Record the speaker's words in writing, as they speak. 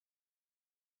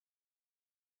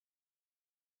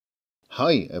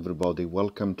Hi everybody,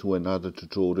 welcome to another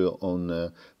tutorial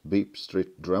on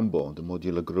BeepStreet Drambo, the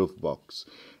modular groove box.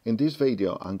 In this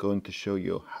video I'm going to show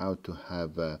you how to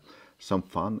have some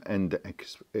fun and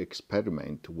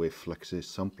experiment with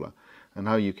FlexiSampler and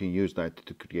how you can use that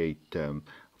to create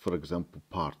for example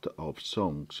part of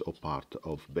songs or part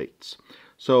of beats.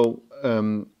 So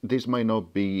this might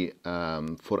not be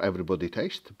for everybody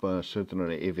taste, but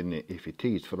certainly even if it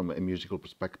is, from a musical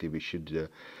perspective, it should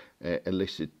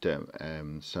elicit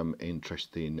some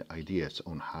interesting ideas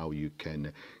on how you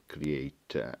can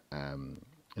create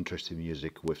interesting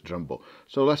music with Drambo.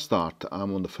 So let's start.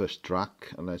 I'm on the first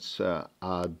track and let's add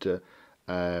a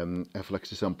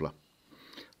FlexiSampler.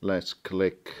 Let's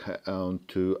click on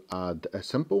to add a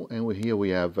sample, and here we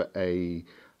have a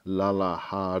la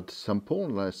hard sample.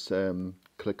 Let's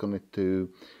click on it to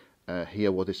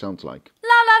hear what it sounds like. La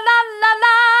la la la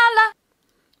la la.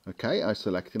 Okay, I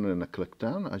selected it and I click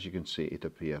down. As you can see, it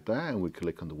appeared there, and we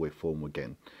click on the waveform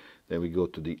again. Then we go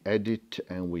to the edit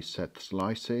and we set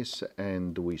slices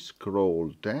and we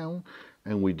scroll down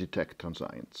and we detect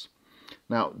transients.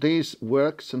 Now this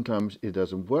works, sometimes it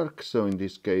doesn't work, so in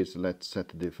this case let's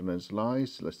set a different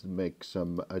slice. Let's make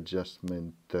some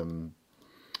adjustment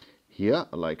here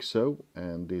like so,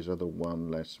 and this other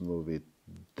one let's move it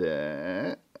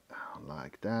there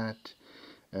like that,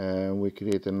 and we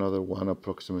create another one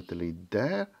approximately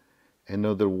there,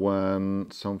 another one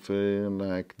something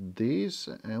like this,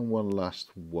 and one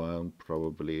last one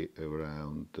probably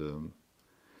around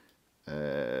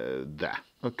there.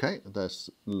 Okay, that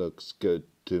looks good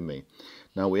to me.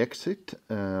 Now we exit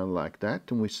like that,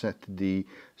 and we set the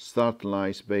start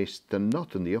slice based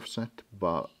not on the offset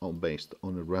but based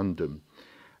on a random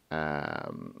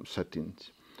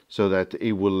settings, so that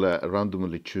it will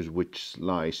randomly choose which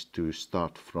slice to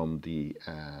start from the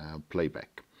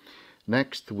playback.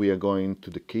 Next we are going to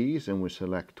the keys and we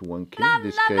select one key. In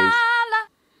this case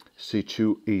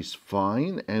C2 is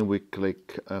fine, and we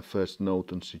click first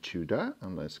note on C2 there,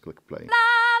 and let's click play.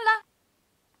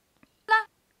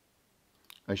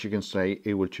 As you can see,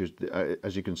 it will choose.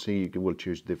 As you can see, it will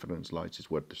choose different slices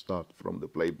where to start from the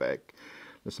playback.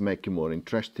 Let's make it more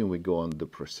interesting. We go on the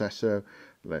processor.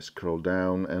 Let's scroll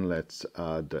down and let's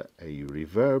add a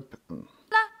reverb.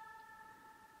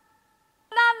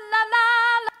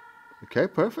 Okay,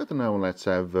 perfect. Now let's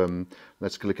have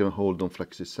let's click and hold on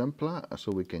FlexiSampler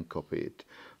so we can copy it.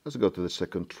 Let's go to the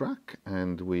second track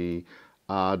and we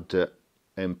add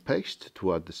and paste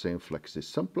to add the same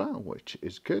FlexiSampler, which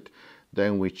is good.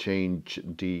 Then we change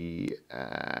the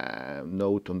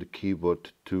note on the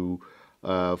keyboard to,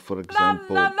 for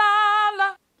example,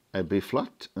 a B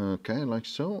flat. Okay, like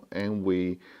so, and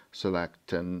we select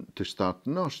to start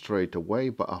not straight away,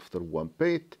 but after one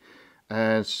beat.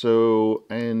 And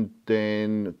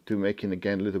then to make it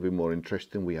again a little bit more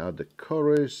interesting, we add the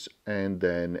chorus and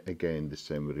then again the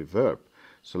same reverb.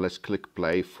 So let's click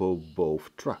play for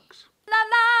both tracks.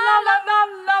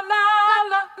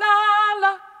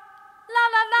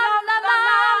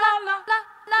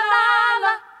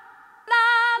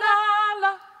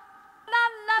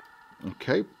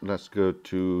 Okay, let's go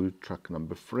to track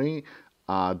number 3.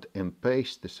 Add and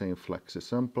paste the same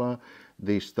FlexiSampler.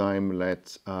 This time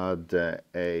let's add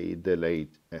a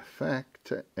delayed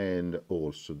effect and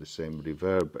also the same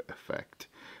reverb effect.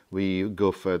 We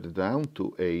go further down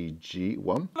to a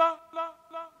G1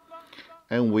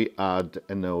 and we add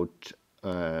a note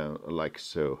like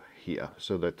so here,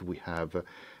 so that we have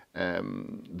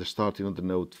the starting of the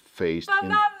note phased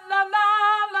in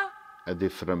a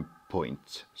different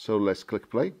point. So let's click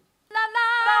play.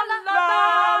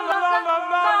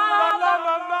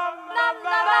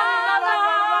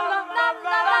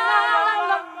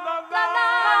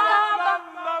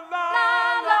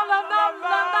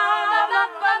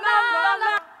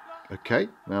 Okay,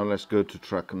 now let's go to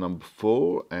track number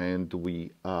 4 and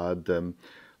we add,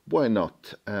 why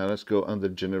not, let's go under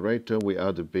generator, we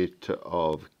add a bit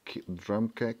of drum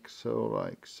kick, so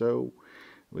like so.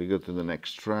 We go to the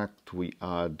next track, we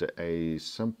add a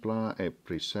sampler, a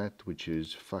preset, which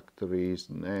is factory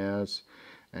snares,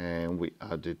 and we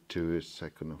add it to a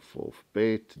second and fourth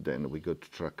beat. Then we go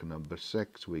to track number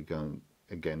 6, we go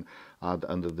again add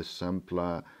under the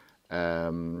sampler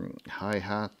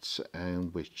hi-hats,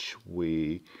 and which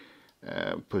we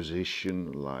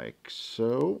position like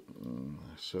so.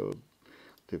 So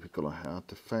typical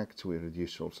hi-hat effects. We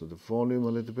reduce also the volume a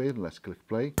little bit. Let's click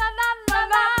play.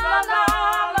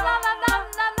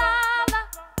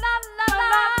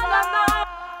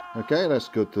 Okay, let's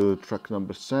go to track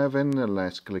number 7.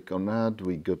 Let's click on add.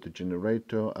 We go to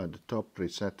generator, at the top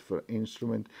preset for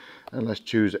instrument, and let's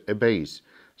choose a bass.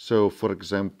 So for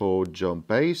example, jump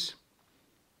bass.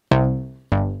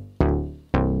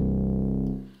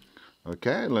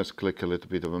 Okay, let's click a little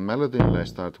bit of a melody.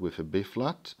 Let's start with a B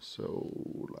flat, so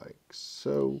like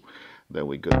so. Then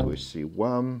we go to a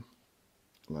C1,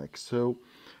 like so.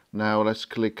 Now let's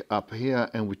click up here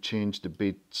and we change the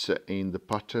beats in the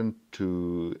pattern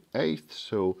to 8th,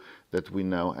 so that we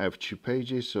now have 2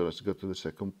 pages. So let's go to the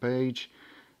second page.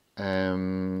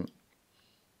 And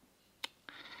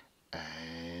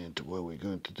what we're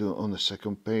going to do on the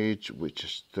second page, we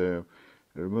just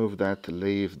remove that,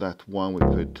 leave that one, we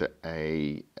put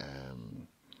a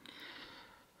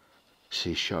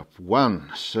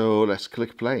C#1. So let's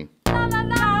click play.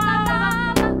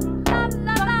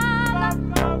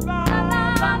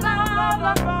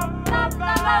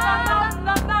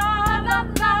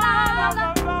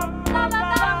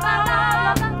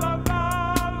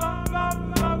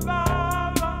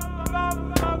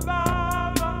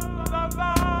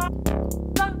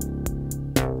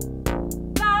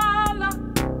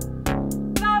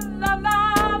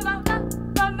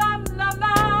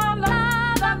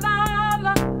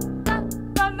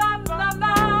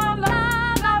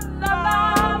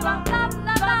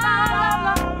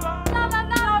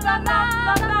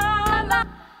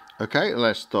 Okay,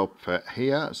 let's stop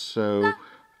here. So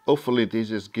hopefully this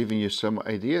is giving you some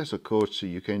ideas. Of course,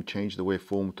 you can change the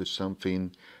waveform to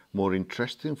something more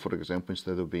interesting. For example,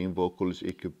 instead of being vocals,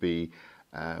 it could be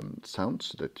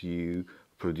sounds that you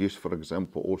produce, for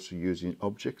example, also using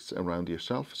objects around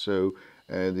yourself. So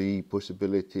the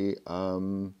possibility are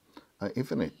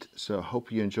infinite. So I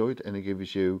hope you enjoyed and it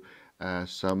gives you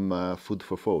some food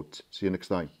for thought. See you next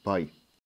time. Bye.